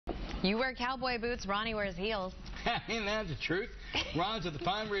You wear cowboy boots, Ronnie wears heels. Ain't that the truth? Ron's at the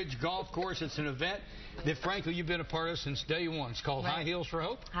Pine Ridge Golf Course. It's an event that, frankly, you've been a part of since day one. It's called High Heels for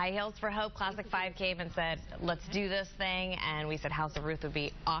Hope. High Heels for Hope. Classic 5 came and said, let's do this thing. And we said House of Ruth would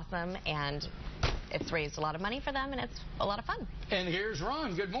be awesome. And it's raised a lot of money for them, and it's a lot of fun. And here's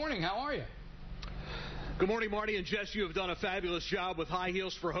Ron. Good morning. How are you? Good morning, Marty and Jess. You have done a fabulous job with High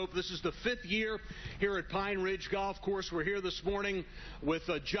Heels for Hope. This is the 5th year here at Pine Ridge Golf Course. We're here this morning with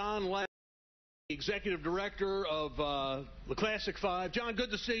John Lett, Executive Director of the Classic 5. John,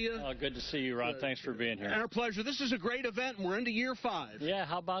 good to see you. Good to see you, Ron. Thanks for being here. Our pleasure. This is a great event, and we're into year 5. Yeah,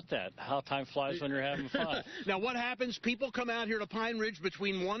 how about that? How time flies when you're having fun. Now, what happens? People come out here to Pine Ridge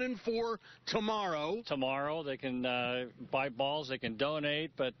between 1 and 4 tomorrow. Tomorrow, they can buy balls, they can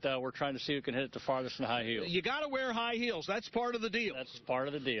donate, but we're trying to see who can hit it the farthest in high heels. You got to wear high heels. That's part of the deal. That's part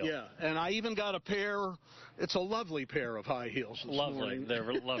of the deal. Yeah, and I even got a pair. It's a lovely pair of high heels this morning.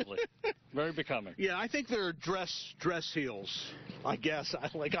 They're lovely. Very becoming. Yeah, I think they're dress heels, I guess.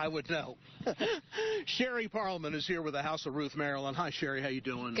 I would know. Cheri Parlaman is here with the House of Ruth, Maryland. Hi, Cheri. How you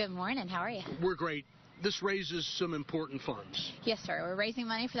doing? Good morning. How are you? We're great. This raises some important funds. Yes, sir. We're raising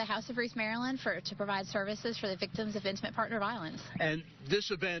money for the House of Ruth, Maryland to provide services for the victims of intimate partner violence. And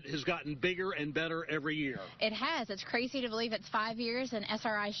this event has gotten bigger and better every year. It has. It's crazy to believe it's 5 years, and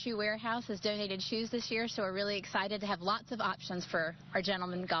SRI Shoe Warehouse has donated shoes this year, so we're really excited to have lots of options for our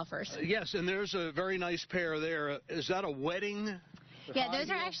gentlemen golfers. Yes, and there's a very nice pair there. Is that a wedding? Yeah, those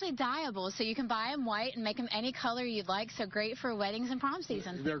are actually dyeable, so you can buy them white and make them any color you'd like, so great for weddings and prom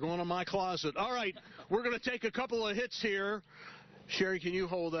season. They're going to my closet. All right, we're going to take a couple of hits here. Cheri, can you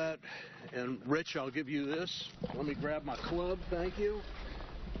hold that? And Rich, I'll give you this. Let me grab my club. Thank you.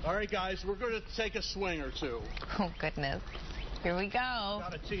 All right, guys, we're going to take a swing or two. Oh, goodness. Here we go.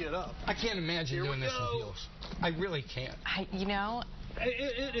 Got to tee it up. I can't imagine doing this in heels. I really can't.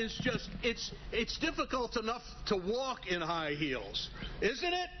 It is just, it's difficult enough to walk in high heels,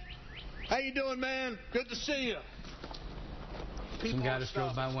 isn't it? How you doing, man? Good to see you. Some guy just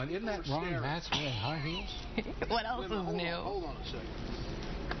drove by one. Isn't that wrong, Matz, wearing high heels? What else is new? Hold on a second.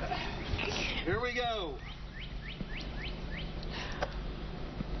 Here we go.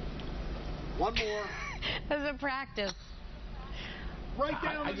 One more. This is a practice. Right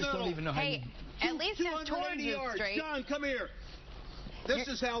down the middle. I just don't even know how you... At least have towards it straight. John, come here. This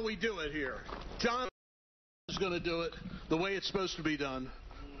is how we do it here. John is going to do it the way it's supposed to be done,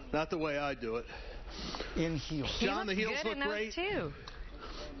 not the way I do it. In heels. John, the heels look great. Too.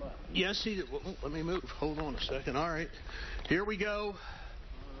 Yes, he did. Well, let me move. Hold on a second. All right. Here we go.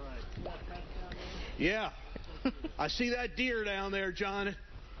 All right. Yeah. I see that deer down there, John.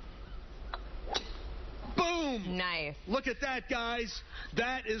 Boom! Nice. Look at that, guys.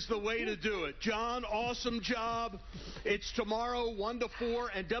 That is the way to do it. John, awesome job. It's tomorrow, 1 to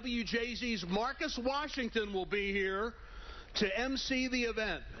 4, and WJZ's Marcus Washington will be here to MC the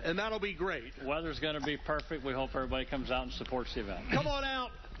event, and that'll be great. Weather's going to be perfect. We hope everybody comes out and supports the event. Come on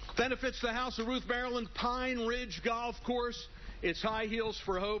out. Benefits the House of Ruth, Maryland, Pine Ridge Golf Course. It's High Heels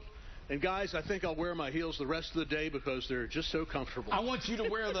for Hope. And, guys, I think I'll wear my heels the rest of the day because they're just so comfortable. I want you to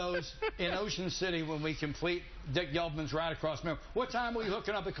wear those in Ocean City when we complete Dick Gelfman's Ride Across Maryland. What time are you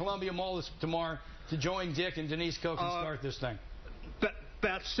hooking up at Columbia Mall tomorrow to join Dick and Denise Cook and start this thing?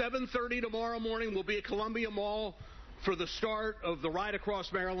 About 7:30 tomorrow morning, we'll be at Columbia Mall for the start of the Ride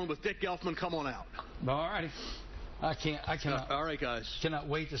Across Maryland with Dick Gelfman. Come on out. All righty. I cannot. All right, guys. Cannot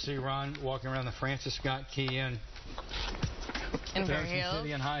wait to see Ron walking around the Francis Scott Key Inn. In bare heels.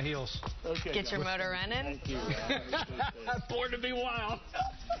 City in high heels. Okay, get your motor running. Thank you. Born to be wild.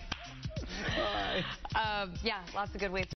 Yeah, lots of good ways.